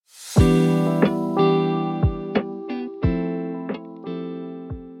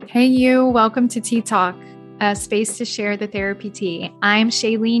Hey you, welcome to Tea Talk, a space to share the therapy tea. I'm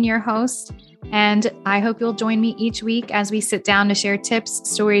Shailene, your host, and I hope you'll join me each week as we sit down to share tips,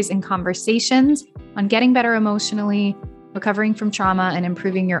 stories, and conversations on getting better emotionally, recovering from trauma, and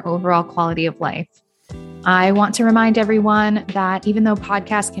improving your overall quality of life. I want to remind everyone that even though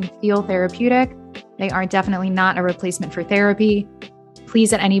podcasts can feel therapeutic, they are definitely not a replacement for therapy.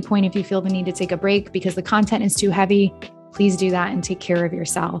 Please, at any point, if you feel the need to take a break because the content is too heavy, please do that and take care of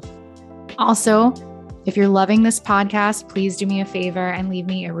yourself. Also, if you're loving this podcast, please do me a favor and leave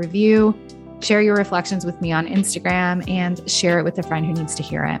me a review, share your reflections with me on Instagram, and share it with a friend who needs to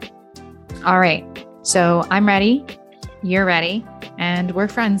hear it. All right, so I'm ready, you're ready, and we're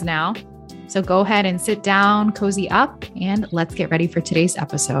friends now. So go ahead and sit down, cozy up, and let's get ready for today's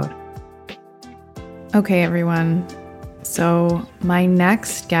episode. Okay, everyone. So my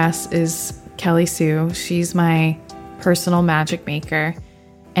next guest is Kelly Sue. She's my personal magic maker,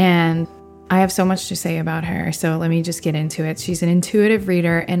 and I have so much to say about her. So let me just get into it. She's an intuitive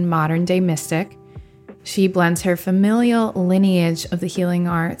reader and modern day mystic. She blends her familial lineage of the healing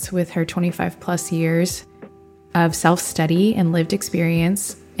arts with her 25 plus years of self-study and lived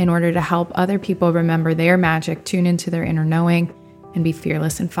experience in order to help other people remember their magic, tune into their inner knowing, and be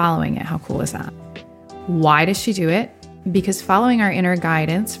fearless in following it. How cool is that? Why does she do it? Because following our inner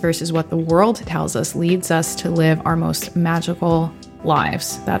guidance versus what the world tells us leads us to live our most magical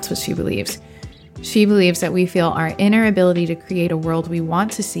lives. That's what she believes. She believes that we feel our inner ability to create a world we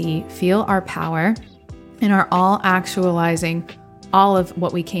want to see, feel our power, and are all actualizing all of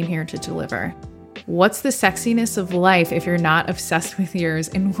what we came here to deliver. What's the sexiness of life if you're not obsessed with yours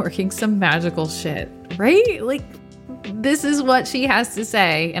and working some magical shit, right? Like, this is what she has to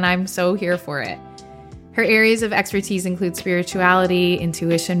say, and I'm so here for it. Her areas of expertise include spirituality,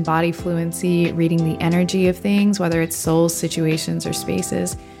 intuition, body fluency, reading the energy of things, whether it's souls, situations, or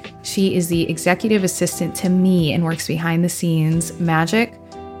spaces. She is the executive assistant to me and works behind the scenes magic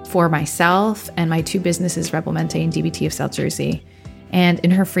for myself and my two businesses, Rebel Mente and DBT of South Jersey. And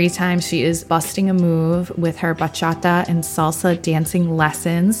in her free time, she is busting a move with her bachata and salsa dancing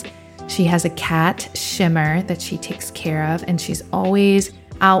lessons. She has a cat, Shimmer, that she takes care of, and she's always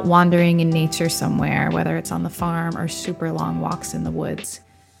out wandering in nature somewhere, whether it's on the farm or super long walks in the woods.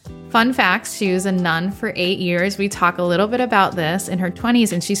 Fun facts, she was a nun for 8 years. We talk a little bit about this in her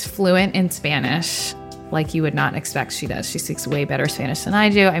 20s, and she's fluent in Spanish, like you would not expect she does. She speaks way better Spanish than I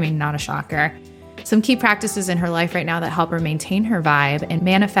do. I mean, not a shocker. Some key practices in her life right now that help her maintain her vibe and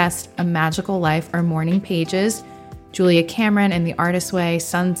manifest a magical life are morning pages, Julia Cameron and the Artist Way,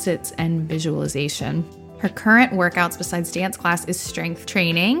 sunsets, and visualization. Her current workouts besides dance class is strength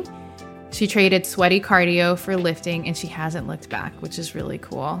training. She traded sweaty cardio for lifting, and she hasn't looked back, which is really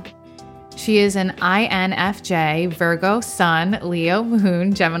cool. She is an INFJ, Virgo Sun, Leo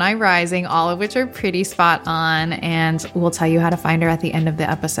Moon, Gemini Rising, all of which are pretty spot on, and we'll tell you how to find her at the end of the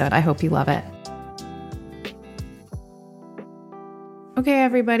episode. I hope you love it. Okay,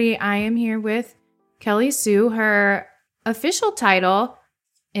 everybody, I am here with Kelly Sue. Her official title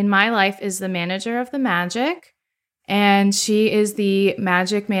in my life is the manager of the magic, and she is the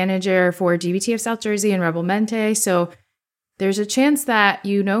magic manager for DBT of South Jersey and Rebel Mente. So there's a chance that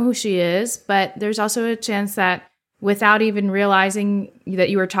you know who she is, but there's also a chance that without even realizing that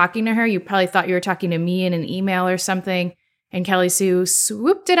you were talking to her, you probably thought you were talking to me in an email or something, and Kelly Sue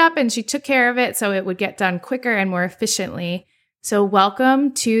swooped it up and she took care of it so it would get done quicker and more efficiently. So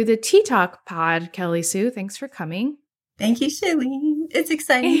welcome to the Tea Talk pod, Kelly Sue. Thanks for coming. Thank you, Shailene. It's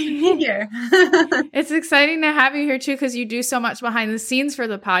exciting to be here. It's exciting to have you here too, because you do so much behind the scenes for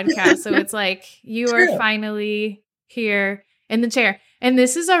the podcast. So it's like you are finally here in the chair. And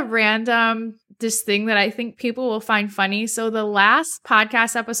this is a random thing that I think people will find funny. So the last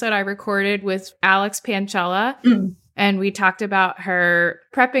podcast episode I recorded with Alex Pancella, and we talked about her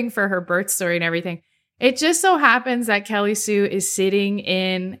prepping for her birth story and everything. It just so happens that Kelly Sue is sitting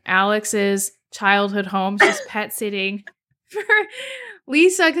in Alex's childhood home. She's pet sitting for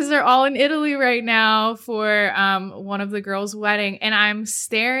Lisa because they're all in Italy right now for one of the girls' wedding. And I'm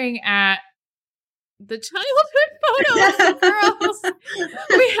staring at the childhood photos of girls.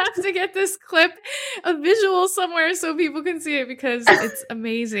 We have to get this clip, a visual somewhere so people can see it because it's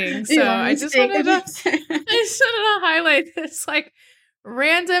amazing. So I just wanted to highlight this like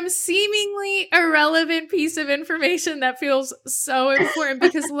random, seemingly irrelevant piece of information that feels so important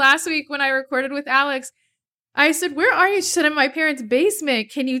because last week when I recorded with Alex, I said, "Where are you?" She said, "In my parents'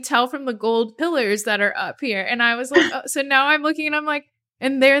 basement. Can you tell from the gold pillars that are up here?" And I was like, oh. So now I'm looking and I'm like,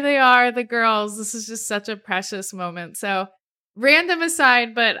 and there they are, the girls. This is just such a precious moment. So random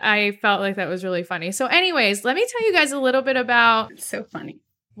aside, but I felt like that was really funny. So anyways, let me tell you guys a little bit about It's so funny.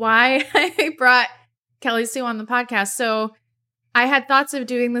 why I brought Kelly Sue on the podcast. So I had thoughts of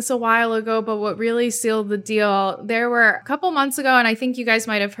doing this a while ago, but what really sealed the deal, there were a couple months ago, and I think you guys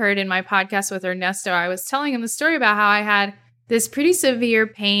might have heard in my podcast with Ernesto, I was telling him the story about how I had this pretty severe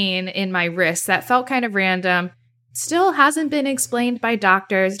pain in my wrist that felt kind of random. Still hasn't been explained by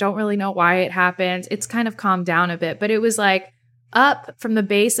doctors. Don't really know why it happened. It's kind of calmed down a bit, but it was like up from the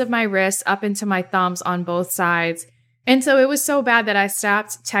base of my wrist up into my thumbs on both sides. And so it was so bad that I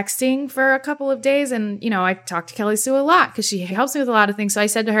stopped texting for a couple of days. And, I talked to Kelly Sue a lot because she helps me with a lot of things. So I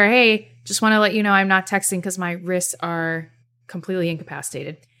said to her, hey, just want to let you know I'm not texting because my wrists are completely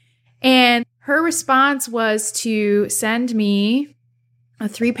incapacitated. And her response was to send me a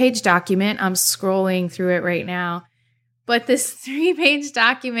 3-page document. I'm scrolling through it right now. But this 3-page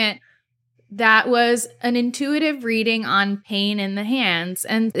document that was an intuitive reading on pain in the hands.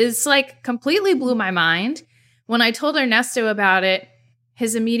 And it's like completely blew my mind. When I told Ernesto about it,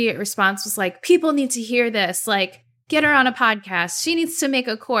 his immediate response was like, people need to hear this. Like, get her on a podcast. She needs to make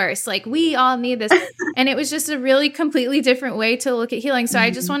a course. Like, we all need this. And it was just a really completely different way to look at healing. So I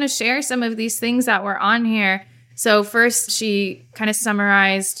just want to share some of these things that were on here. So first, she kind of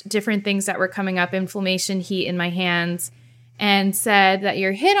summarized different things that were coming up, inflammation, heat in my hands, and said that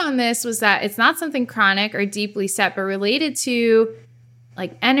your hit on this was that it's not something chronic or deeply set, but related to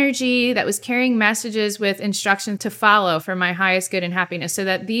like energy that was carrying messages with instruction to follow for my highest good and happiness. So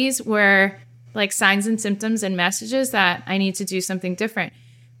that these were like signs and symptoms and messages that I need to do something different.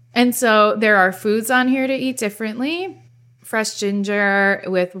 And so there are foods on here to eat differently. Fresh ginger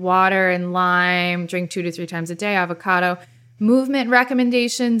with water and lime, drink 2 to 3 times a day, avocado. Movement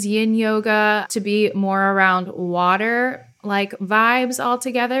recommendations, yin yoga to be more around water like vibes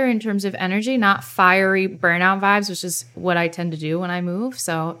altogether in terms of energy, not fiery burnout vibes, which is what I tend to do when I move.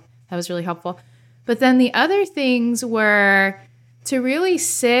 So that was really helpful. But then the other things were to really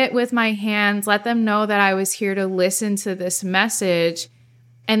sit with my hands, let them know that I was here to listen to this message,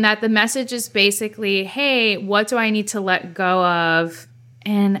 and that the message is basically, hey, what do I need to let go of?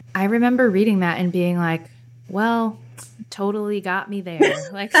 And I remember reading that and being like, well, totally got me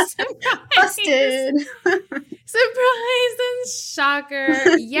there. Like, Busted. Surprise and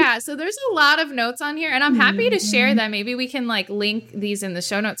shocker. Yeah. So there's a lot of notes on here, and I'm happy to share them. Maybe we can like link these in the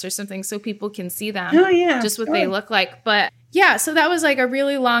show notes or something so people can see them. Oh, yeah. Just what they look like. But yeah, so that was like a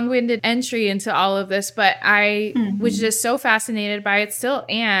really long-winded entry into all of this, but I was just so fascinated by it, still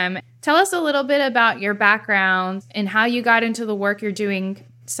am. Tell us a little bit about your background and how you got into the work you're doing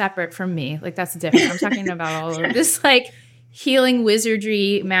separate from me. Like, that's different. I'm talking about all of this like healing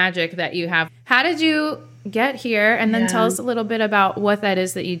wizardry magic that you have. How did you get here? And then tell us a little bit about what that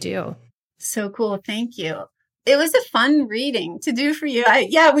is that you do. So cool. Thank you. It was a fun reading to do for you.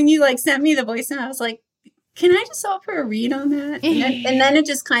 When you like sent me the voice, I was like, can I just offer a read on that? And then it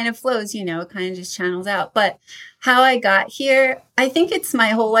just kind of flows, it kind of just channels out. But how I got here, I think it's my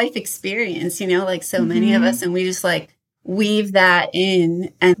whole life experience, like so many of us. And we just like weave that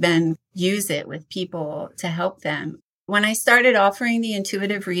in and then use it with people to help them. When I started offering the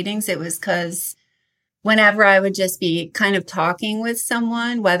intuitive readings, it was because whenever I would just be kind of talking with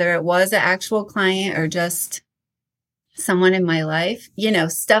someone, whether it was an actual client or just someone in my life,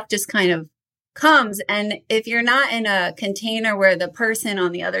 stuff just kind of comes. And if you're not in a container where the person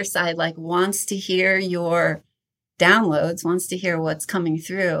on the other side like wants to hear your downloads, wants to hear what's coming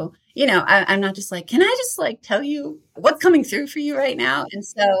through, I'm not just like, can I just like tell you what's coming through for you right now? And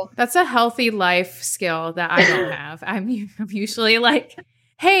so that's a healthy life skill that I don't have. I'm usually like,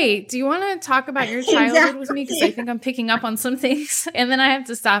 hey, do you want to talk about your childhood with me? Because I think I'm picking up on some things. And then I have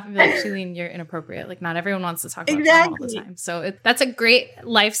to stop and be like, Shailene, you're inappropriate. Like, not everyone wants to talk about trauma all the time. So that's a great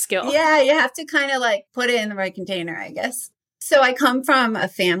life skill. Yeah, you have to kind of like put it in the right container, I guess. So I come from a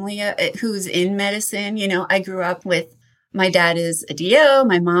family who's in medicine. I grew up with, my dad is a DO.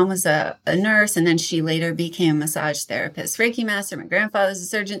 My mom was a nurse. And then she later became a massage therapist, Reiki master. My grandfather's a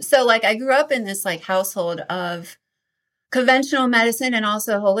surgeon. So like I grew up in this like household of conventional medicine and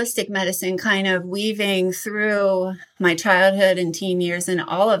also holistic medicine, kind of weaving through my childhood and teen years and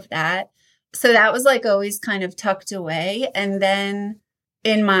all of that. So that was like always kind of tucked away. And then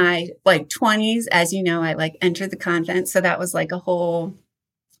in my like 20s, as you know, I like entered the convent. So that was like a whole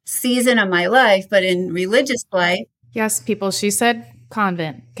season of my life. But in religious life. Yes, people, she said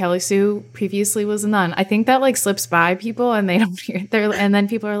convent. Kelly Sue previously was a nun. I think that like slips by people and they don't hear it. And then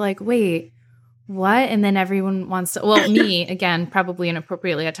people are like, wait, what? And then everyone wants to, well, me, again, probably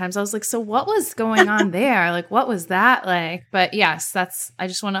inappropriately at times. I was like, so what was going on there? Like, what was that like? But yes, I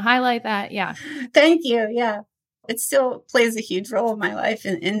just want to highlight that. Yeah. Thank you. Yeah. It still plays a huge role in my life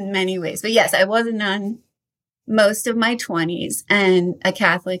in many ways. But yes, I was a nun most of my 20s and a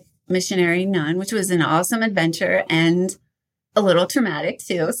Catholic missionary nun, which was an awesome adventure and a little traumatic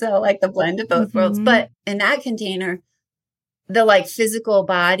too. So like the blend of both worlds. But in that container, the like physical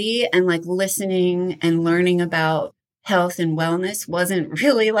body and like listening and learning about health and wellness wasn't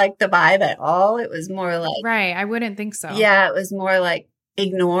really like the vibe at all. It was more like, right. I wouldn't think so. Yeah, it was more like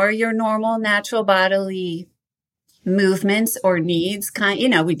ignore your normal natural bodily movements or needs.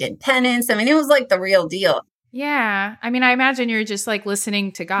 We did penance. I mean, it was like the real deal. Yeah. I mean, I imagine you're just like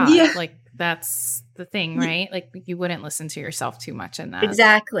listening to God. Yeah. Like that's the thing, right? Like you wouldn't listen to yourself too much in that.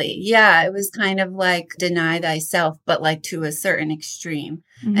 Exactly. Yeah. It was kind of like deny thyself, but like to a certain extreme.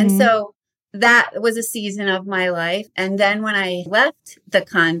 And so that was a season of my life. And then when I left the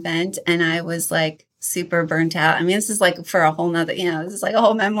convent and I was like super burnt out, I mean, this is like for a whole nother, this is like a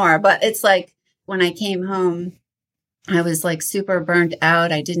whole memoir, but it's like when I came home, I was like super burnt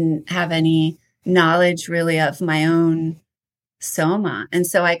out. I didn't have any knowledge really of my own soma. And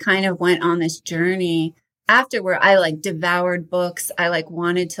so I kind of went on this journey after where I like devoured books. I like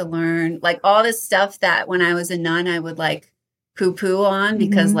wanted to learn like all this stuff that when I was a nun, I would like poo-poo on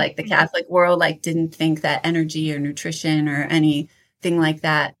because like the Catholic world like didn't think that energy or nutrition or anything like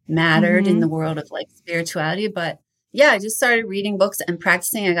that mattered in the world of like spirituality. But yeah, I just started reading books and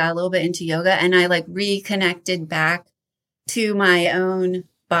practicing. I got a little bit into yoga and I like reconnected back to my own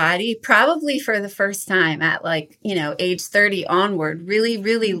body, probably for the first time at like, age 30 onward,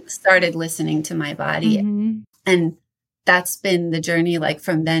 really started listening to my body. And that's been the journey like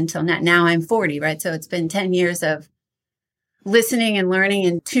from then till now. Now I'm 40, right? So it's been 10 years of listening and learning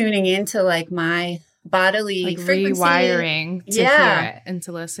and tuning into like my bodily like frequency. Rewiring to hear it and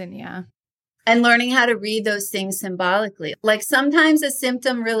to listen. Yeah. And learning how to read those things symbolically. Like sometimes a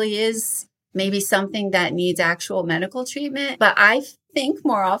symptom really is maybe something that needs actual medical treatment. But I think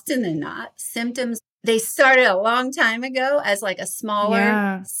more often than not, symptoms, they started a long time ago as like a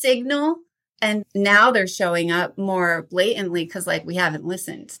smaller signal. And now they're showing up more blatantly because like we haven't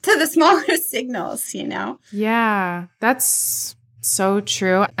listened to the smaller signals, Yeah, that's so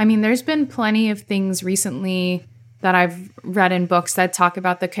true. I mean, there's been plenty of things recently that I've read in books that talk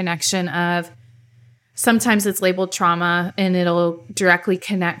about the connection of sometimes it's labeled trauma and it'll directly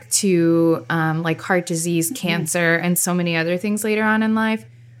connect to like heart disease, cancer, and so many other things later on in life.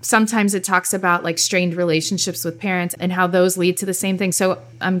 Sometimes it talks about like strained relationships with parents and how those lead to the same thing. So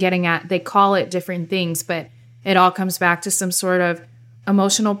I'm getting at, they call it different things, but it all comes back to some sort of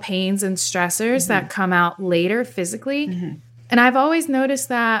emotional pains and stressors that come out later physically. And I've always noticed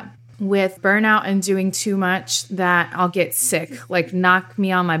that with burnout and doing too much that I'll get sick, like knock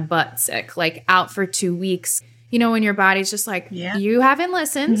me on my butt sick, like out for 2 weeks, when your body's just like, you haven't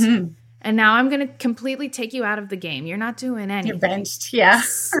listened. And now I'm going to completely take you out of the game. You're not doing anything. You're benched. Yeah.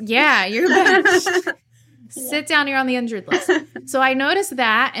 Yeah, you're benched. Sit down, you're on the injured list. So I noticed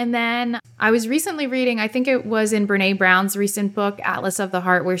that. And then I was recently reading, I think it was in Brene Brown's recent book, Atlas of the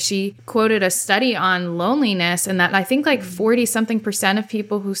Heart, where she quoted a study on loneliness and that I think like 40-something% of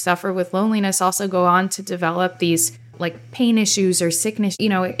people who suffer with loneliness also go on to develop these like pain issues or sickness.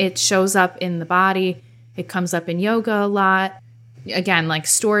 It shows up in the body. It comes up in yoga a lot. Again, like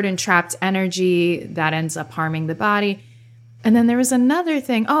stored and trapped energy that ends up harming the body. And then there was another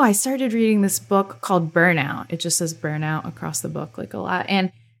thing. Oh, I started reading this book called Burnout. It just says burnout across the book, like a lot.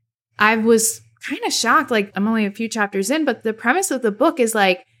 And I was kind of shocked. Like I'm only a few chapters in, but the premise of the book is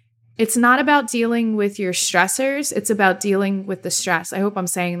like, it's not about dealing with your stressors. It's about dealing with the stress. I hope I'm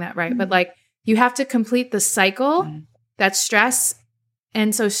saying that right. But like you have to complete the cycle, that's stress.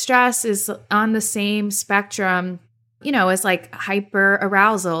 And so stress is on the same spectrum as like hyper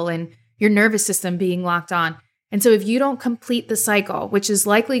arousal and your nervous system being locked on. And so if you don't complete the cycle, which is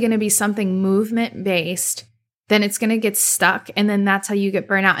likely going to be something movement based, then it's going to get stuck. And then that's how you get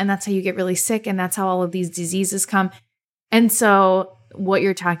burnout. And that's how you get really sick. And that's how all of these diseases come. And so what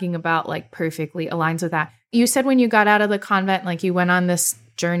you're talking about like perfectly aligns with that. You said when you got out of the convent, like you went on this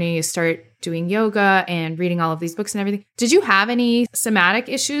journey, you start doing yoga and reading all of these books and everything. Did you have any somatic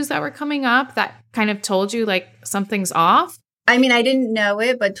issues that were coming up that kind of told you like something's off? I mean, I didn't know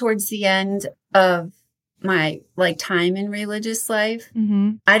it, but towards the end of my like time in religious life,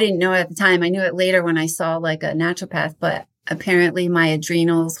 I didn't know it at the time. I knew it later when I saw like a naturopath, but apparently my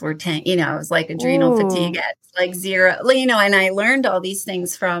adrenals were it was like adrenal fatigue at like 0, and I learned all these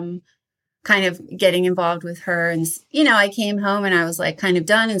things from kind of getting involved with her. And, I came home and I was like kind of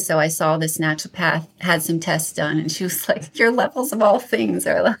done. And so I saw this naturopath, had some tests done, and she was like, your levels of all things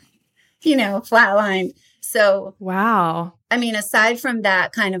are like, flatlined. So, wow. I mean, aside from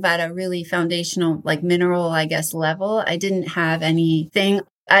that kind of at a really foundational, like mineral, I guess, level, I didn't have anything.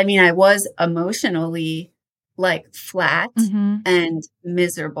 I mean, I was emotionally like flat Mm-hmm. and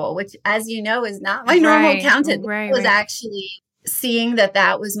miserable, which, as you know, is not my normal counted. Right, Was actually seeing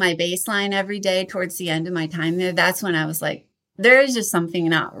that was my baseline every day towards the end of my time there. That's when I was like, there is just something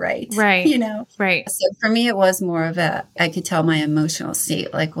not right. Right. You know? Right. So for me, it was more of I could tell my emotional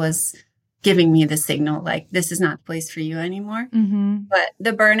state like was giving me the signal, like, this is not the place for you anymore. Mm-hmm. But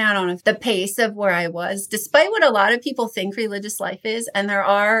the burnout on the pace of where I was, despite what a lot of people think religious life is, and there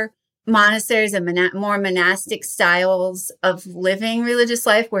are monasteries and more monastic styles of living religious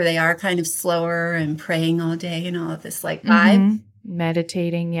life where they are kind of slower and praying all day and all of this like vibe. Mm-hmm.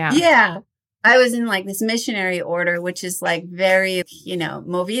 Meditating. Yeah. Yeah. I was in like this missionary order, which is like very,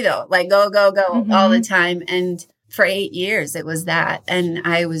 movido, like go, go, go Mm-hmm. all the time. And for 8 years, it was that. And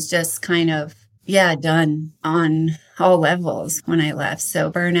I was just kind of, done on all levels when I left.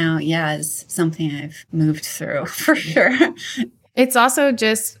 So burnout, is something I've moved through for sure. It's also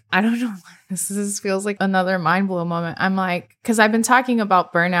just, I don't know, this feels like another mind blow moment. I'm like, because I've been talking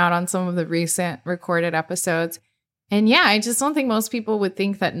about burnout on some of the recent recorded episodes. And I just don't think most people would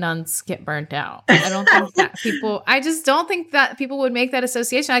think that nuns get burnt out. I don't think I just don't think that people would make that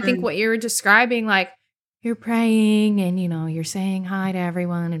association. I think what you're describing, like you're praying and, you're saying hi to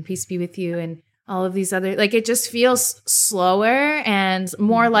everyone and peace be with you and all of these other, like it just feels slower and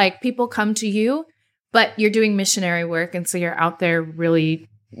more like people come to you, but you're doing missionary work. And so you're out there really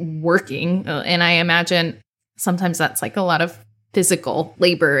working. And I imagine sometimes that's like a lot of physical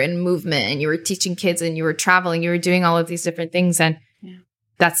labor and movement, and you were teaching kids and you were traveling, you were doing all of these different things. And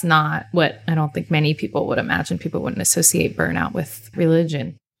that's not what I don't think many people would imagine. People wouldn't associate burnout with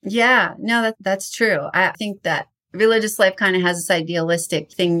religion. Yeah, no, that's true. I think that religious life kind of has this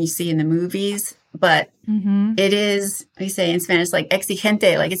idealistic thing you see in the movies, but it is, we say in Spanish, like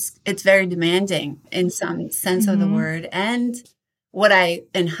exigente, like it's very demanding in some sense of the word. And what I,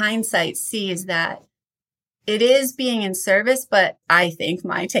 in hindsight, see is that it is being in service, but I think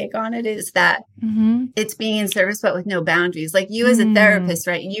my take on it is that it's being in service, but with no boundaries. Like you as a therapist,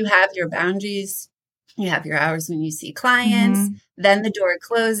 right? You have your boundaries. You have your hours when you see clients, then the door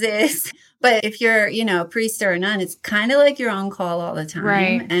closes. But if you're, a priest or a nun, it's kind of like you're on call all the time.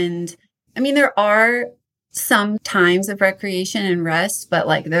 Right. And I mean, there are some times of recreation and rest, but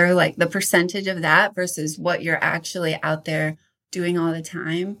like they're like the percentage of that versus what you're actually out there doing all the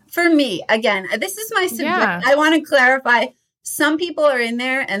time. For me, again, this is my I want to clarify. Some people are in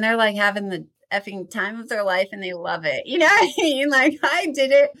there and they're like having the effing time of their life and they love it. You know what I mean? Like I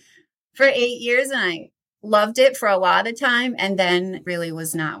did it for 8 years and I loved it for a lot of time and then really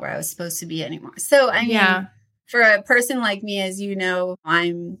was not where I was supposed to be anymore. So, I mean, for a person like me, as you know,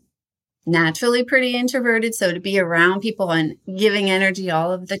 I'm naturally pretty introverted. So to be around people and giving energy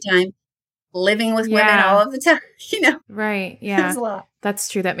all of the time, living with women all of the time, Right. Yeah. It's a lot. That's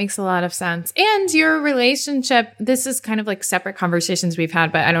true. That makes a lot of sense. And your relationship, this is kind of like separate conversations we've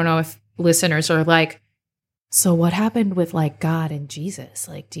had, but I don't know if listeners are like, so what happened with like God and Jesus?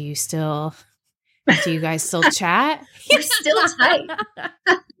 Like, do you guys still chat? We're still tight.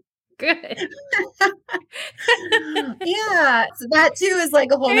 Good. Yeah. So that too is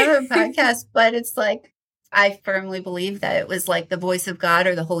like a whole other podcast, but it's like, I firmly believe that it was like the voice of God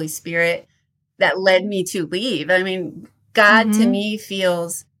or the Holy Spirit that led me to leave. I mean, God to me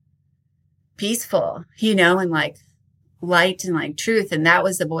feels peaceful, and like light and like truth. And that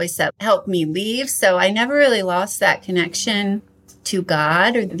was the voice that helped me leave. So I never really lost that connection to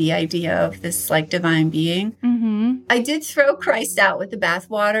God or the idea of this like divine being. I did throw Christ out with the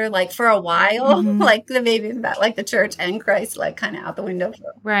bathwater, like for a while, like the church and Christ, like kind of out the window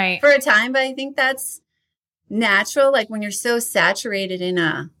for a time. But I think that's natural. Like when you're so saturated in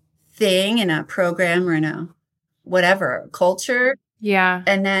a thing, in a program or in a whatever culture. Yeah.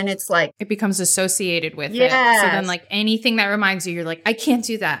 And then it's like it becomes associated with it. So then like anything that reminds you, you're like, I can't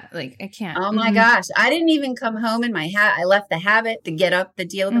do that. Like I can't. Oh my gosh. I didn't even come home in my hat. I left the habit, the get up, the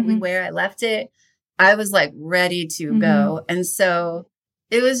deal that we wear. I left it. I was like ready to go. And so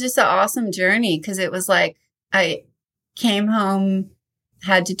it was just an awesome journey because it was like I came home,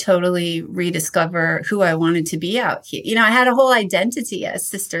 had to totally rediscover who I wanted to be out here. I had a whole identity as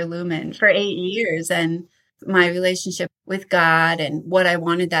Sister Lumen for 8 years and my relationship with God and what I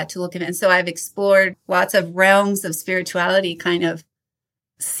wanted that to look at. And so I've explored lots of realms of spirituality, kind of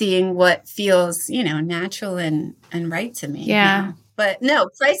seeing what feels, natural and right to me. Yeah. But no,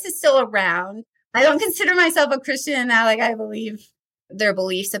 Christ is still around. I don't consider myself a Christian in that. Like I believe their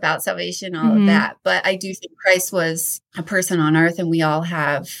beliefs about salvation, all of that. But I do think Christ was a person on earth and we all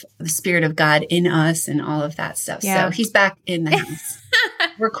have the Spirit of God in us and all of that stuff. Yeah. So he's back in the house.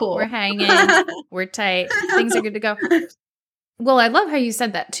 We're cool. We're hanging. We're tight. Things are good to go. Well, I love how you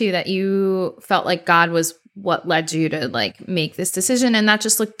said that too, that you felt like God was what led you to like make this decision. And that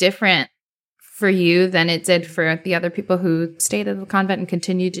just looked different for you than it did for the other people who stayed at the convent and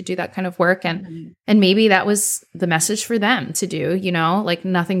continued to do that kind of work. And maybe that was the message for them to do, you know, like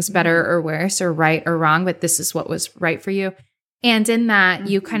nothing's better or worse or right or wrong, but this is what was right for you. And in that,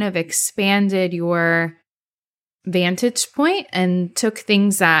 you kind of expanded your vantage point and took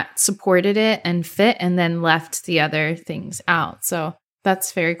things that supported it and fit and then left the other things out. So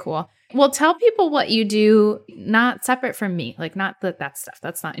that's very cool. Well, tell people what you do, not separate from me, like not that stuff.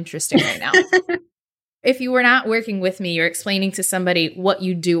 That's not interesting right now. If you were not working with me, you're explaining to somebody what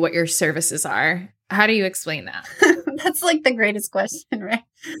you do, what your services are. How do you explain that? That's like the greatest question, right?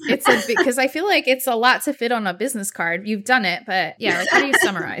 Because I feel like it's a lot to fit on a business card. You've done it, but yeah, like how do you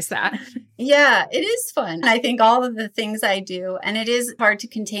summarize that? Yeah, it is fun. I think all of the things I do, and it is hard to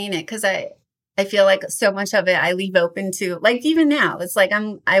contain it because I feel like so much of it I leave open to, like even now, it's like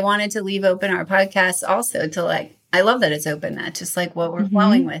I wanted to leave open our podcast also to like, I love that it's open, that just like what we're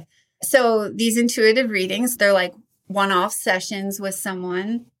flowing with. So these intuitive readings, they're like one-off sessions with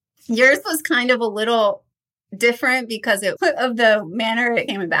someone. Yours was kind of a little different because of the manner it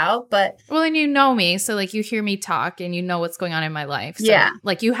came about, but well, and you know me, so like you hear me talk and you know what's going on in my life. So, yeah,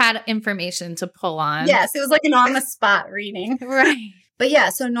 like you had information to pull on. Yes, it was like an on-the-spot reading, right? But yeah,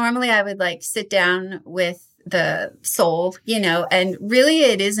 so normally I would like sit down with the soul, you know, and really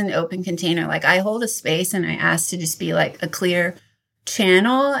it is an open container. Like I hold a space and I ask to just be like a clear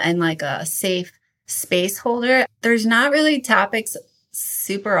channel and like a safe space holder. There's not really topics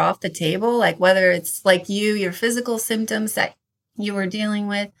super off the table, like whether it's like your physical symptoms that you were dealing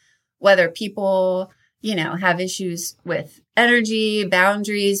with, whether people, you know, have issues with energy,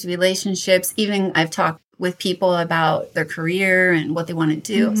 boundaries, relationships. Even I've talked with people about their career and what they want to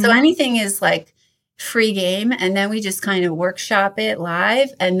do. So anything is like free game. And then we just kind of workshop it live.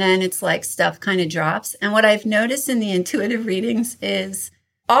 And then it's like stuff kind of drops. And what I've noticed in the intuitive readings is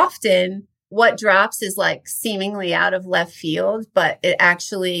often what drops is like seemingly out of left field, but it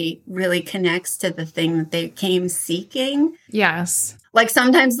actually really connects to the thing that they came seeking. Yes. Like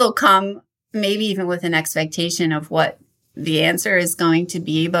sometimes they'll come maybe even with an expectation of what the answer is going to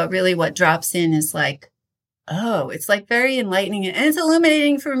be, but really what drops in is like, oh, it's like very enlightening. And it's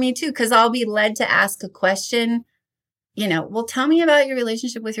illuminating for me too, because I'll be led to ask a question, you know, well, tell me about your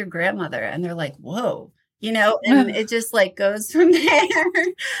relationship with your grandmother. And they're like, whoa, you know, and it just like goes from there.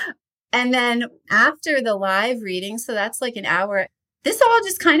 And then after the live reading, so that's like an hour, this all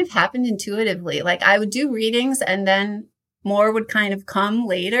just kind of happened intuitively. Like I would do readings and then more would kind of come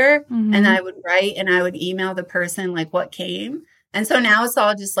later and I would write and I would email the person like what came. And so now it's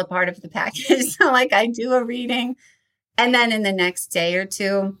all just a part of the package. So like I do a reading and then in the next day or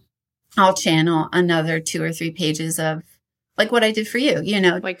two, I'll channel another 2 or 3 pages of like what I did for you, you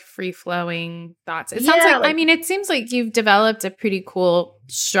know, like free flowing thoughts. It sounds like, I mean, it seems like you've developed a pretty cool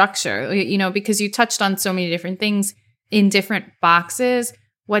structure, you know, because you touched on so many different things in different boxes,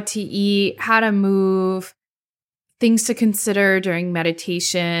 what to eat, how to move, things to consider during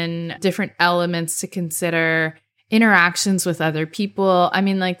meditation, different elements to consider, interactions with other people. I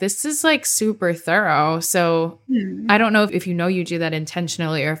mean, like this is like super thorough. So I don't know if you know you do that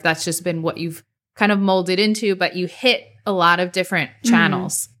intentionally or if that's just been what you've kind of molded into, but you hit a lot of different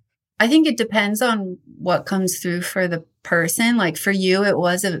channels. I think it depends on what comes through for the person. Like for you, it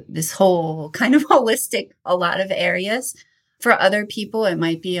was this whole kind of holistic, a lot of areas. For other people, it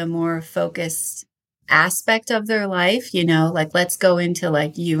might be a more focused aspect of their life, you know, like let's go into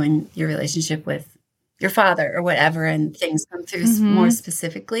like you and your relationship with your father or whatever, and things come through more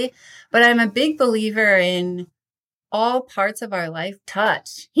specifically. But I'm a big believer in all parts of our life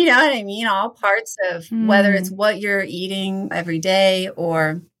touch. You know what I mean? All parts of whether it's what you're eating every day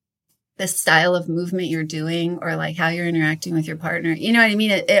or the style of movement you're doing or like how you're interacting with your partner. You know what I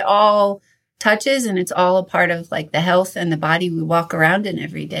mean? It all touches and it's all a part of like the health and the body we walk around in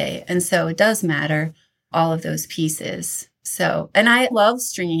every day. And so it does matter, all of those pieces. So, and I love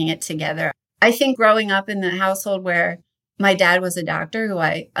stringing it together. I think growing up in the household where my dad was a doctor who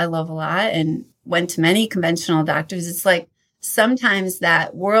I love a lot and went to many conventional doctors, it's like sometimes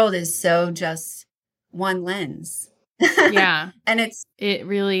that world is so just one lens. Yeah. And it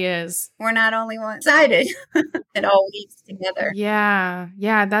really is. We're not only one-sided. It all weaves together. Yeah.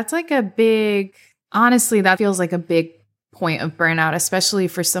 Yeah. That's like honestly, that feels like a big point of burnout, especially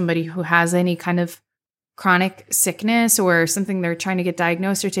for somebody who has any kind of chronic sickness or something they're trying to get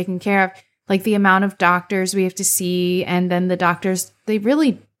diagnosed or taken care of. Like the amount of doctors we have to see. And then the doctors,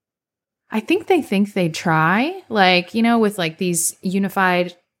 I think they try, like, you know, with like these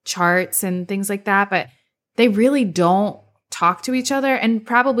unified charts and things like that, but they really don't talk to each other, and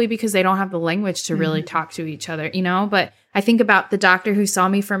probably because they don't have the language to really talk to each other, you know? But I think about the doctor who saw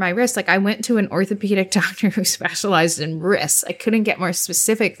me for my wrist. Like, I went to an orthopedic doctor who specialized in wrists. I couldn't get more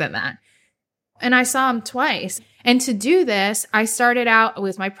specific than that. And I saw him twice. And to do this, I started out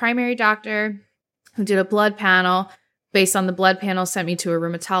with my primary doctor who did a blood panel. Based on the blood panel, sent me to a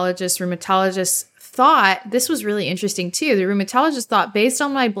rheumatologist. Rheumatologist thought, this was really interesting too. The rheumatologist thought, based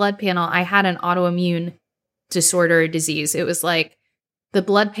on my blood panel, I had an autoimmune disorder or disease. It was like the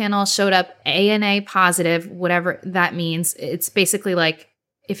blood panel showed up ANA positive, whatever that means. It's basically like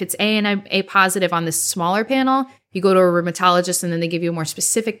if it's ANA positive on this smaller panel, you go to a rheumatologist and then they give you a more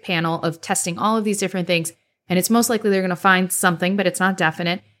specific panel of testing all of these different things. And it's most likely they're going to find something, but it's not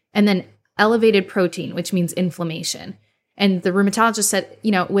definite. And then elevated protein, which means inflammation. And the rheumatologist said,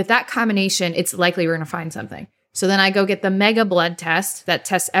 you know, with that combination, it's likely we're going to find something. So then I go get the mega blood test that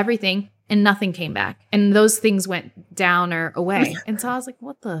tests everything, and nothing came back. And those things went down or away. And so I was like,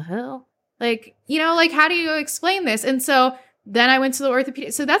 what the hell? Like, you know, like, how do you explain this? And so then I went to the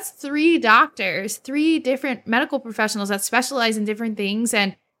orthopedic. So that's 3 doctors, 3 different medical professionals that specialize in different things.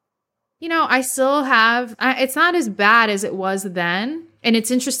 And, you know, I still have, it's not as bad as it was then. And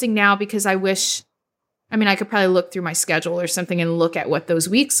it's interesting now because I could probably look through my schedule or something and look at what those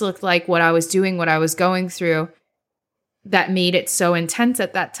weeks looked like, what I was doing, what I was going through that made it so intense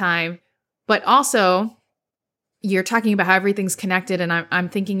at that time. But also, you're talking about how everything's connected. And I'm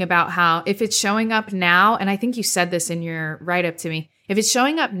thinking about how if it's showing up now, and I think you said this in your write-up to me, if it's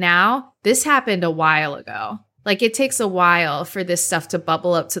showing up now, this happened a while ago. Like, it takes a while for this stuff to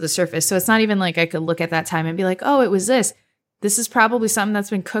bubble up to the surface. So it's not even like I could look at that time and be like, oh, it was this. This is probably something that's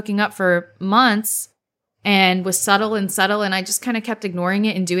been cooking up for months and was subtle. And I just kind of kept ignoring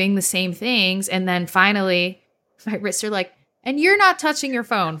it and doing the same things. And then finally, my wrists are like, and you're not touching your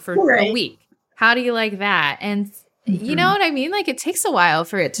phone for a week. How do you like that? And you know what I mean? Like, it takes a while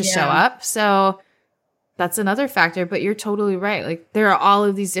for it to show up. So that's another factor. But you're totally right. Like, there are all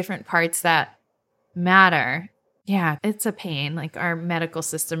of these different parts that matter. Yeah, it's a pain. Like, our medical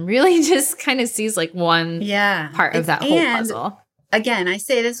system really just kind of sees like one part of that whole puzzle. Again, I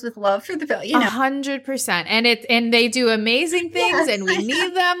say this with love for the bill, you know. 100%. And they do amazing things and we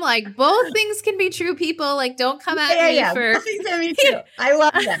need them. Like, both things can be true, people. Like, don't come at me for... Both things can be true. I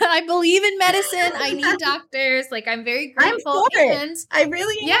love them. I believe in medicine. I need doctors. Like, I'm very grateful. I'm for it. I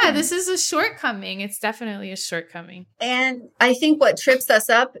really am. Yeah, this is a shortcoming. It's definitely a shortcoming. And I think what trips us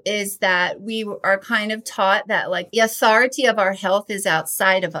up is that we are kind of taught that, like, the authority of our health is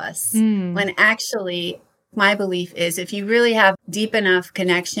outside of us. When actually... my belief is if you really have deep enough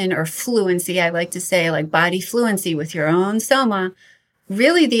connection or fluency, I like to say like body fluency with your own soma,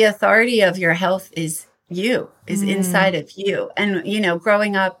 really the authority of your health is inside of you. And, you know,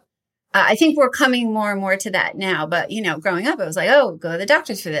 growing up, I think we're coming more and more to that now. But, you know, growing up, it was like, oh, go to the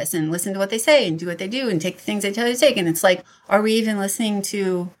doctors for this and listen to what they say and do what they do and take the things they tell you to take. And it's like, are we even listening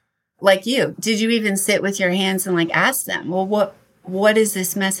to, like you? Did you even sit with your hands and like ask them, well, what is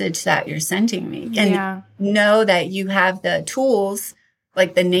this message that you're sending me? And know that you have the tools,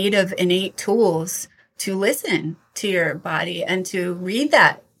 like the native innate tools to listen to your body and to read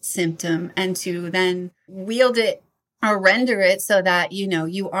that symptom and to then wield it or render it so that, you know,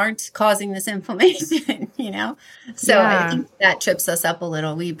 you aren't causing this inflammation, you know? So I think that trips us up a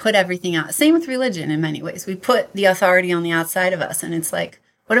little. We put everything out. Same with religion in many ways. We put the authority on the outside of us. And it's like,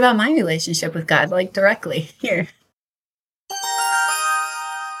 what about my relationship with God? Like directly here.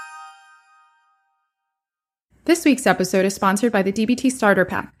 This week's episode is sponsored by the DBT Starter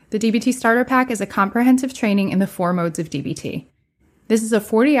Pack. The DBT Starter Pack is a comprehensive training in the 4 modes of DBT. This is a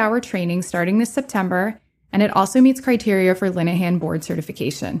 40-hour training starting this September, and it also meets criteria for Linehan board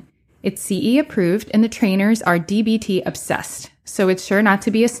certification. It's CE approved, and the trainers are DBT obsessed, so it's sure not to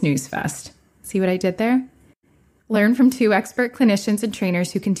be a snooze fest. See what I did there? Learn from 2 expert clinicians and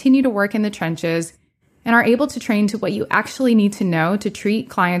trainers who continue to work in the trenches and are able to train to what you actually need to know to treat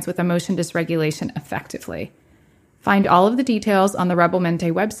clients with emotion dysregulation effectively. Find all of the details on the Rebel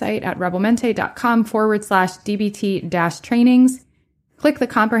Mente website at rebelmente.com/DBT-trainings. Click the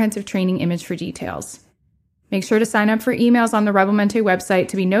comprehensive training image for details. Make sure to sign up for emails on the Rebel Mente website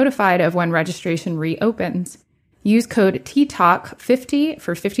to be notified of when registration reopens. Use code TTALK50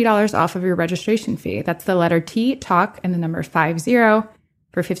 for $50 off of your registration fee. That's the letter T, TALK, and the number 50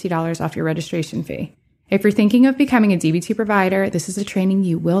 for $50 off your registration fee. If you're thinking of becoming a DBT provider, this is a training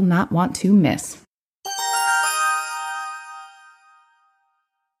you will not want to miss.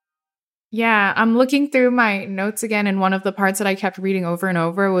 Yeah, I'm looking through my notes again, and one of the parts that I kept reading over and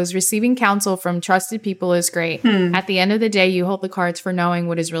over was receiving counsel from trusted people is great. At the end of the day, you hold the cards for knowing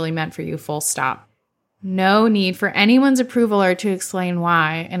what is really meant for you, full stop. no need for anyone's approval or to explain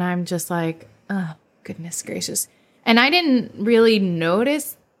why. And I'm just like, oh, goodness gracious. And I didn't really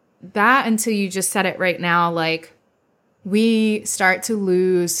notice that until you just said it right now. Like, we start to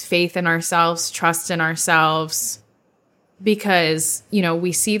lose faith in ourselves, trust in ourselves, because, you know,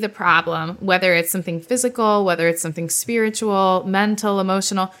 we see the problem, whether it's something physical, whether it's something spiritual, mental,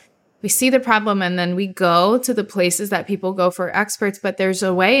 emotional. We see the problem and then we go to the places that people go for experts. But there's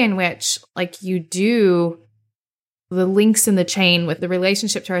a way in which, like, you do the links in the chain with the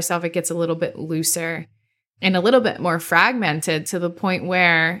relationship to ourselves, it gets a little bit looser and a little bit more fragmented to the point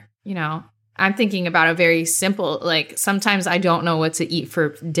where, you know, I'm thinking about a very simple, like, sometimes I don't know what to eat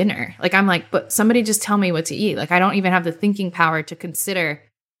for dinner. Like, I'm like, but somebody just tell me what to eat. Like, I don't even have the thinking power to consider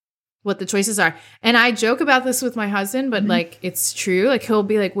what the choices are. And I joke about this with my husband, but like, it's true. Like, he'll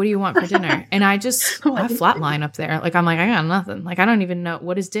be like, what do you want for dinner? And I just, I flatline up there. Like, I'm like, I got nothing. Like, I don't even know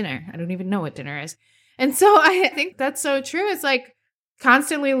what is dinner. I don't even know what dinner is. And so I think that's so true. It's like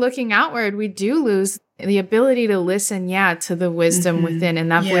constantly looking outward, we do lose the ability to listen, to the wisdom within.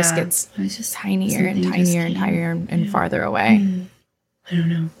 And that voice gets just tinier and tinier and tinier and farther away. I don't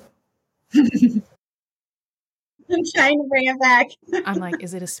know. I'm trying to bring it back. I'm like,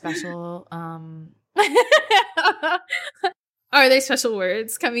 is it a special, are they special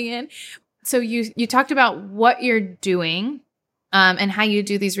words coming in? So you talked about what you're doing, and how you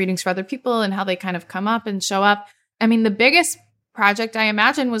do these readings for other people and how they kind of come up and show up. I mean, the biggest project I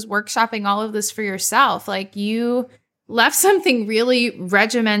imagine was workshopping all of this for yourself. Like, you left something really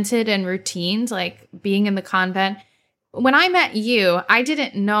regimented and routined, like being in the convent. When I met you, I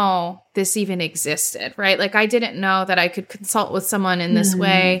didn't know this even existed, right? Like, I didn't know that I could consult with someone in this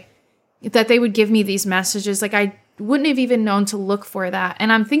way, that they would give me these messages. Like, I wouldn't have even known to look for that.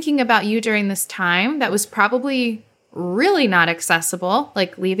 And I'm thinking about you during this time that was probably really not accessible,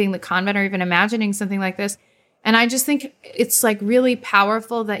 like leaving the convent or even imagining something like this. And I just think it's like really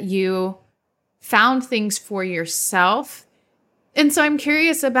powerful that you found things for yourself. And so I'm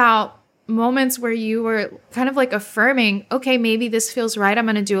curious about moments where you were kind of like affirming, okay, maybe this feels right. I'm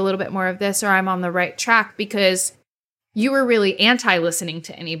going to do a little bit more of this, or I'm on the right track, because you were really anti-listening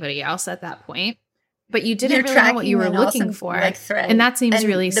to anybody else at that point, but you didn't really know what you were looking for. And that seems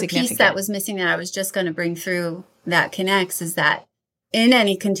really significant. The piece that was missing that I was just going to bring through that connects is that in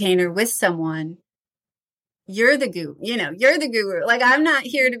any container with someone, you're the guru, you're the guru. Like, I'm not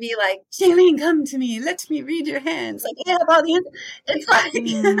here to be like, Shailene, come to me. Let me read your hands. Like, you have all the answers. It's like,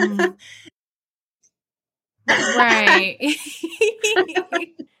 right.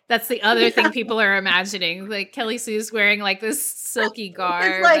 That's the other thing people are imagining. Like, Kelly Sue's wearing like this silky garb.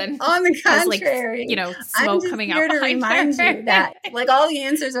 It's like, and on the contrary, smoke coming out behind her. I'm just here to remind you that like all the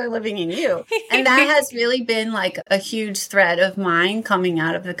answers are living in you. And that has really been like a huge thread of mine coming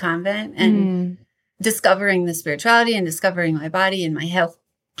out of the convent and discovering the spirituality and discovering my body and my health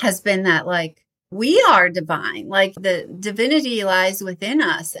has been that, like, we are divine. Like, the divinity lies within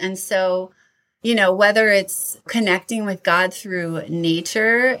us. And so, whether it's connecting with God through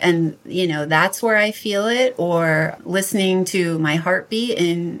nature and, that's where I feel it, or listening to my heartbeat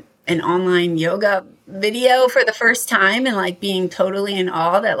in an online yoga video for the first time and like being totally in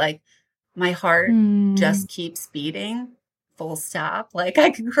awe that like my heart just keeps beating, full stop. Like, I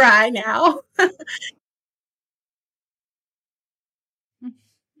could cry now.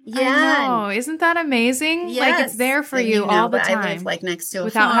 Yeah. I know. Isn't that amazing? Yes. Like, it's there for you all the time. I live like next to a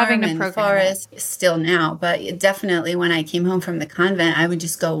without farm having to and program forest still now, but definitely when I came home from the convent, I would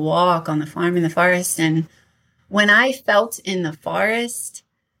just go walk on the farm in the forest. And when I felt in the forest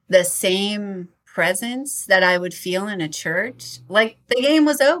the same presence that I would feel in a church, like, the game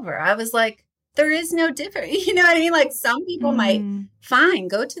was over. I was like, there is no difference. You know what I mean? Like, some people might, fine,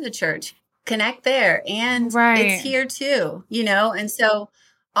 go to the church, connect there. And it's here too, And so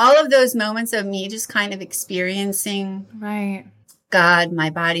all of those moments of me just kind of experiencing God, my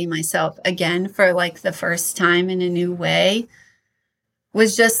body, myself again for like the first time in a new way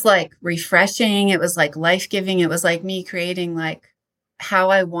was just like refreshing. It was like life-giving. It was like me creating like how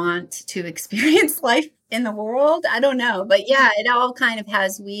I want to experience life in the world. I don't know. But yeah, it all kind of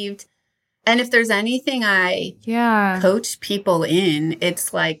has weaved. And if there's anything I coach people in,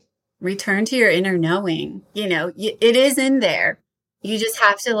 it's like return to your inner knowing. It is in there. You just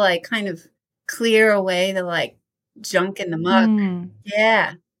have to like kind of clear away the like junk in the muck.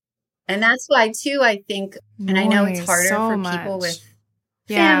 Yeah. And that's why too, I think, and I know it's harder for people with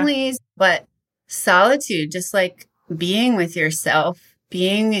families, but solitude, just like being with yourself,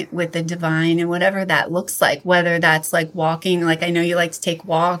 being with the divine and whatever that looks like, whether that's like walking, like I know you like to take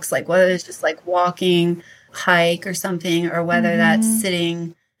walks, like whether it's just like walking, hike or something, or whether that's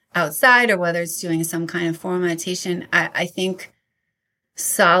sitting outside or whether it's doing some kind of form of meditation, I think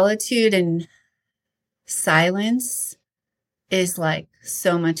solitude and silence is like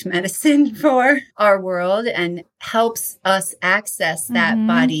so much medicine for our world and helps us access that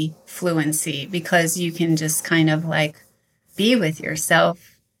body fluency, because you can just kind of like be with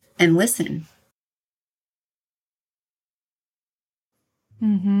yourself and listen.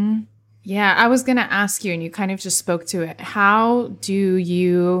 Yeah, I was going to ask you, and you kind of just spoke to it. How do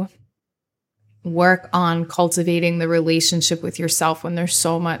you work on cultivating the relationship with yourself when there's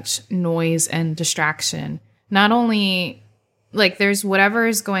so much noise and distraction? Not only like there's whatever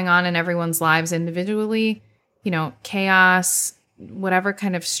is going on in everyone's lives individually, you know, chaos, whatever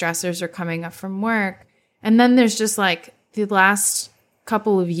kind of stressors are coming up from work. And then there's just like the last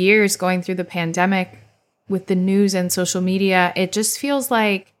couple of years going through the pandemic with the news and social media, it just feels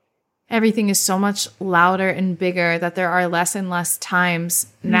like everything is so much louder and bigger that there are less and less times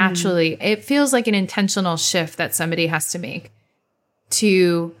naturally. It feels like an intentional shift that somebody has to make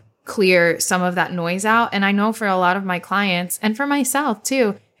to clear some of that noise out. And I know for a lot of my clients and for myself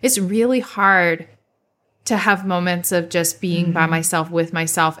too, it's really hard to have moments of just being by myself with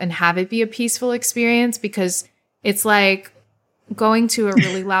myself and have it be a peaceful experience, because it's like going to a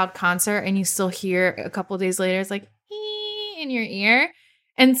really loud concert and you still hear a couple of days later, it's like in your ear.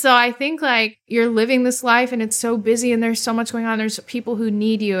 And so I think like you're living this life and it's so busy and there's so much going on. There's people who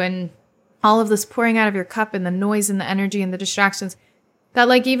need you and all of this pouring out of your cup and the noise and the energy and the distractions that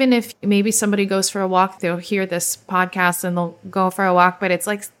like, even if maybe somebody goes for a walk, they'll hear this podcast and they'll go for a walk, but it's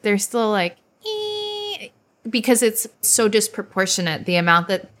like, they're still like, because it's so disproportionate, the amount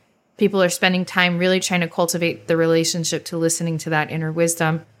that people are spending time really trying to cultivate the relationship to listening to that inner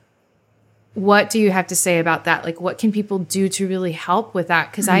wisdom. What do you have to say about that? Like, what can people do to really help with that?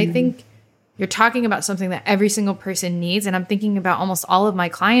 Because I think you're talking about something that every single person needs. And I'm thinking about almost all of my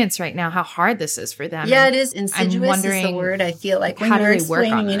clients right now, how hard this is for them. Yeah, it is. Insidious is the word. I feel like when you're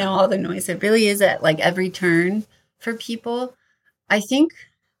explaining, you know, all the noise, it really is at like every turn for people. I think,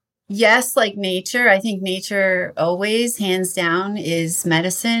 yes, like nature, I think nature always, hands down, is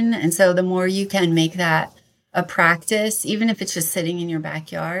medicine. And so the more you can make that a practice, even if it's just sitting in your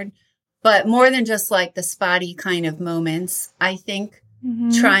backyard, but more than just like the spotty kind of moments, I think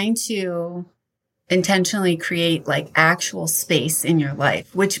trying to intentionally create like actual space in your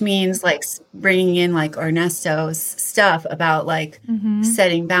life, which means like bringing in like Ernesto's stuff about like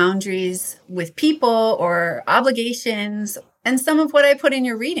setting boundaries with people or obligations. And some of what I put in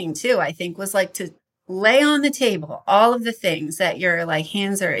your reading too, I think, was like to lay on the table all of the things that your like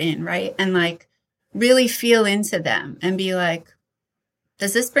hands are in, right? And like really feel into them and be like,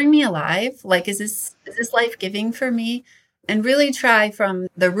 does this bring me alive? Like, is this life-giving for me? And really try from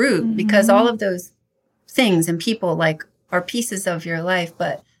the root, because all of those things and people like are pieces of your life,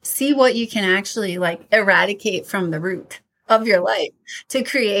 but see what you can actually like eradicate from the root of your life to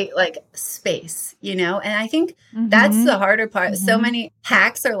create like space, you know? And I think that's the harder part. So many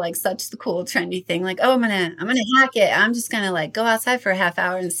hacks are like such the cool trendy thing. Like, oh, I'm gonna hack it. I'm just gonna like go outside for a half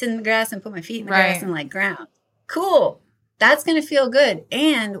hour and sit in the grass and put my feet in the grass and like ground. Cool. That's going to feel good.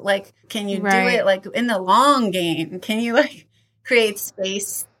 And like, can you do it like in the long game? Can you like create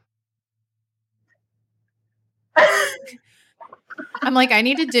space? I'm like, I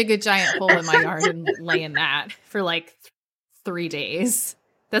need to dig a giant hole in my yard and lay in that for like 3 days.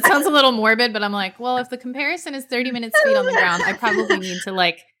 That sounds a little morbid, but I'm like, well, if the comparison is 30 minutes feet on the ground, I probably need to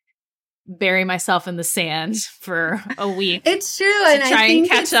like bury myself in the sand for a week. It's true. And I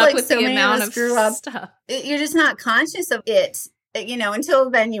think and catch up like with so the amount of stuff. You're just not conscious of it, you know, until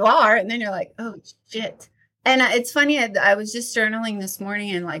then you are. And then you're like, oh, shit. And it's funny. I was just journaling this morning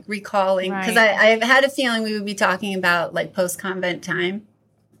and like recalling, because I had a feeling we would be talking about like post-convent time.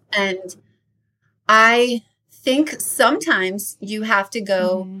 And I think sometimes you have to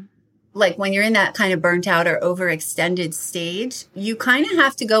go like when you're in that kind of burnt out or overextended stage, you kind of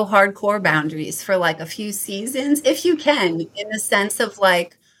have to go hardcore boundaries for like a few seasons, if you can, in the sense of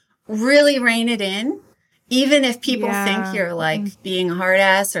like really rein it in, even if people think you're like being a hard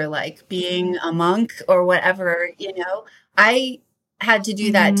ass or like being a monk or whatever, you know. I had to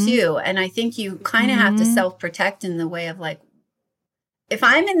do that too. And I think you kind of have to self-protect in the way of like, if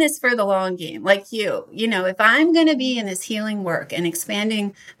I'm in this for the long game, like you know, if I'm going to be in this healing work and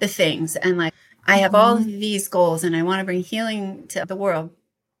expanding the things and like I have all of these goals and I want to bring healing to the world,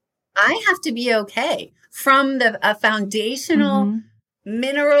 I have to be okay from a foundational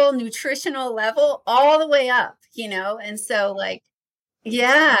mineral nutritional level all the way up, you know? And so like,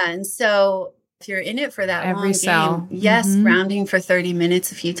 and so if you're in it for that every long game, yes, grounding for 30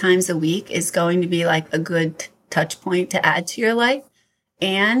 minutes a few times a week is going to be like a good touch point to add to your life.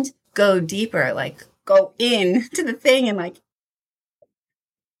 and go deeper, like go in to the thing and like,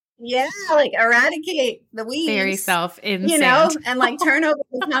 yeah, like eradicate the weeds. Bury self in you sand. know, and like turn over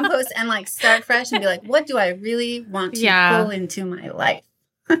the compost and like start fresh and be like, what do I really want to pull into my life?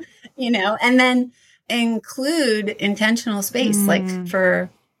 You know, and then include intentional space, like for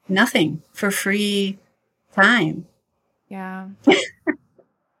nothing, for free time. Yeah.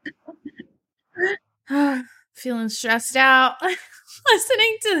 Feeling stressed out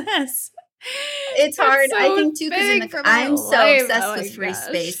listening to this. It's hard, so I think, too, because I'm so obsessed with free gosh.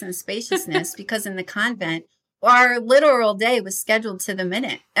 space and spaciousness because in the convent, our literal day was scheduled to the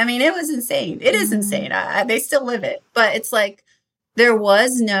minute. I mean, it was insane. It is insane. They still live it. But it's like there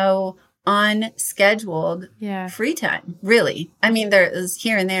was no unscheduled free time, really. I mean, there is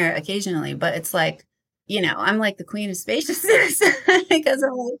here and there occasionally, but it's like, you know, I'm like the queen of spaciousness because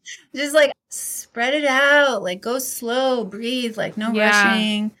I'm like, just like spread it out, like go slow, breathe, like no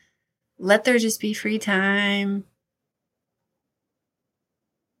rushing. Let there just be free time.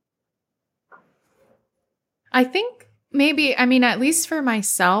 I think maybe, I mean, at least for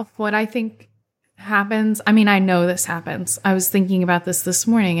myself, what I think happens, I mean, I know this happens. I was thinking about this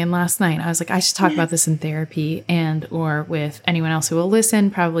morning and last night. I was like, I should talk about this in therapy and or with anyone else who will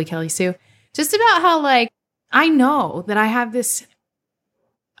listen, probably Kelly Sue, just about how like, I know that I have this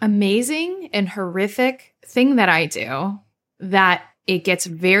amazing and horrific thing that I do that it gets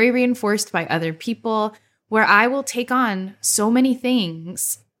very reinforced by other people where I will take on so many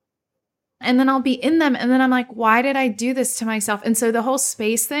things and then I'll be in them. And then I'm like, why did I do this to myself? And so the whole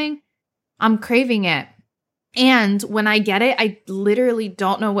space thing, I'm craving it. And when I get it, I literally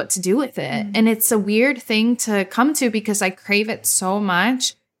don't know what to do with it. And it's a weird thing to come to because I crave it so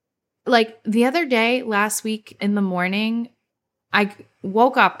much. Like the other day, last week in the morning, I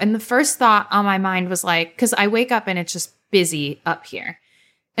woke up and the first thought on my mind was like, because I wake up and it's just busy up here.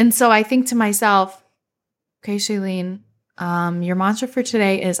 And so I think to myself, okay, Shailene, your mantra for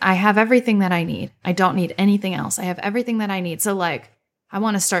today is I have everything that I need. I don't need anything else. I have everything that I need. So like, I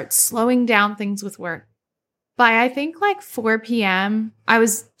want to start slowing down things with work. By I think like 4 p.m., I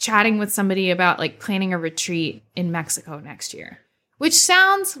was chatting with somebody about like planning a retreat in Mexico next year, which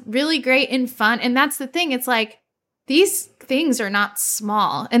sounds really great and fun. And that's the thing. It's like, these things are not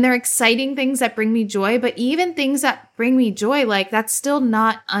small and they're exciting things that bring me joy, but even things that bring me joy, like that's still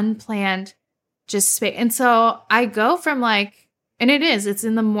not unplanned, just space. And so I go from like, and it's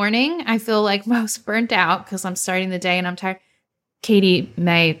in the morning. I feel like most burnt out because I'm starting the day and I'm tired. Katie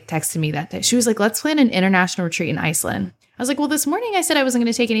May texted me that day. She was like, let's plan an international retreat in Iceland. I was like, well, this morning I said I wasn't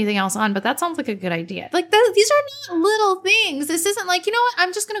going to take anything else on, but that sounds like a good idea. Like these are not little things. This isn't like, you know what?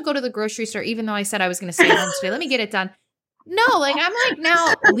 I'm just going to go to the grocery store, even though I said I was going to stay home today. Let me get it done. No, like I'm like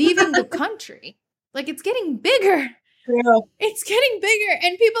now leaving the country. Like it's getting bigger. Yeah. It's getting bigger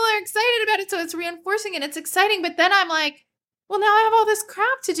and people are excited about it. So it's reinforcing and it's exciting. But then I'm like, well, now I have all this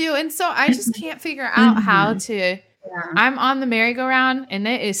crap to do. And so I just can't figure out how to, I'm on the merry-go-round and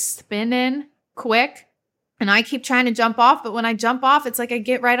it is spinning quick. And I keep trying to jump off, but when I jump off, it's like I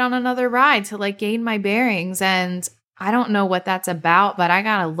get right on another ride to like gain my bearings. And I don't know what that's about, but I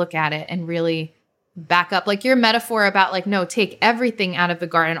got to look at it and really back up. Like your metaphor about like, no, take everything out of the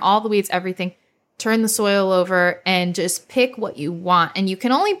garden, all the weeds, everything, turn the soil over and just pick what you want. And you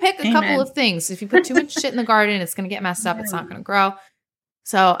can only pick a couple of things. If you put too much shit in the garden, it's going to get messed up. It's not going to grow.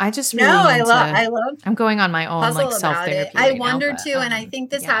 So I just really I love. I'm going on my own like self-therapy. I wonder too, and I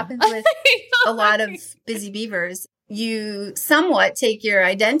think this happens with a lot of busy beavers. You somewhat take your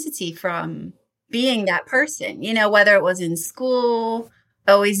identity from being that person, you know, whether it was in school,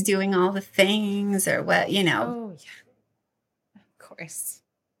 always doing all the things or what, you know. Oh, yeah. Of course.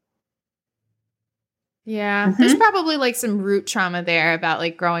 Yeah. There's probably like some root trauma there about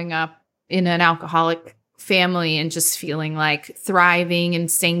like growing up in an alcoholic family and just feeling like thriving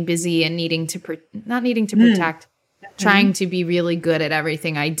and staying busy and not needing to protect, trying to be really good at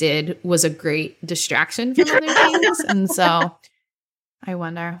everything I did was a great distraction from other things. And so I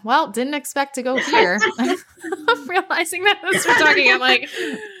wonder, well, didn't expect to go here. I'm realizing that as we're talking, I'm like, this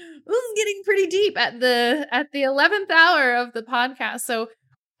is getting pretty deep at the 11th hour of the podcast. So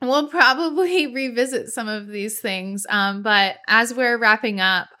we'll probably revisit some of these things. But as we're wrapping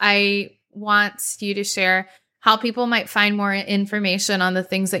up, I want you to share how people might find more information on the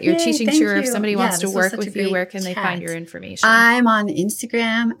things that you're teaching to, or if somebody wants to work with you, where can they find your information? I'm on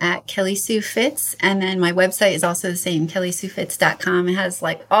Instagram at Kelly Sue Fitz. And then my website is also the same, kellysuefitz.com. It has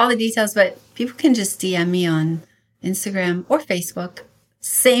like all the details, but people can just DM me on Instagram or Facebook.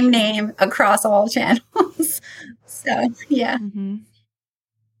 Same name across all channels. So, yeah.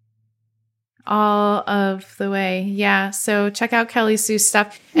 all of the way. Yeah. So check out Kelly Sue's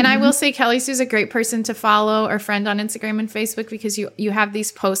stuff. And I will say Kelly Sue's a great person to follow or friend on Instagram and Facebook, because you have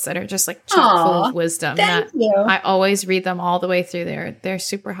these posts that are just like chock full of wisdom. Thank you. I always read them all the way through there. They're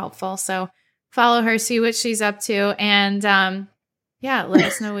super helpful. So follow her, see what she's up to. And let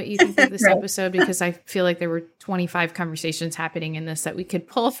us know what you think of this episode, because I feel like there were 25 conversations happening in this that we could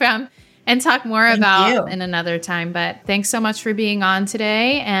pull from and talk more about in another time. But thanks so much for being on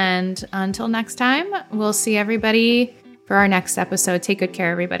today. And until next time, we'll see everybody for our next episode. Take good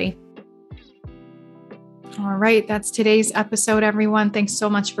care, everybody. All right. That's today's episode, everyone. Thanks so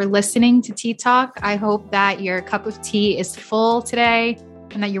much for listening to Tea Talk. I hope that your cup of tea is full today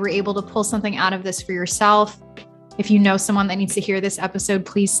and that you were able to pull something out of this for yourself. If you know someone that needs to hear this episode,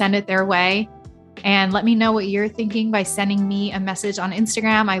 please send it their way. And let me know what you're thinking by sending me a message on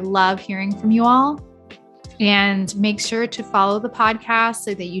Instagram. I love hearing from you all. And make sure to follow the podcast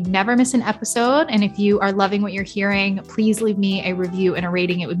so that you never miss an episode. And if you are loving what you're hearing, please leave me a review and a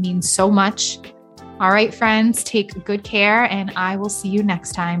rating. It would mean so much. All right, friends, take good care, and I will see you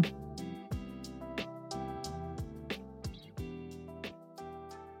next time.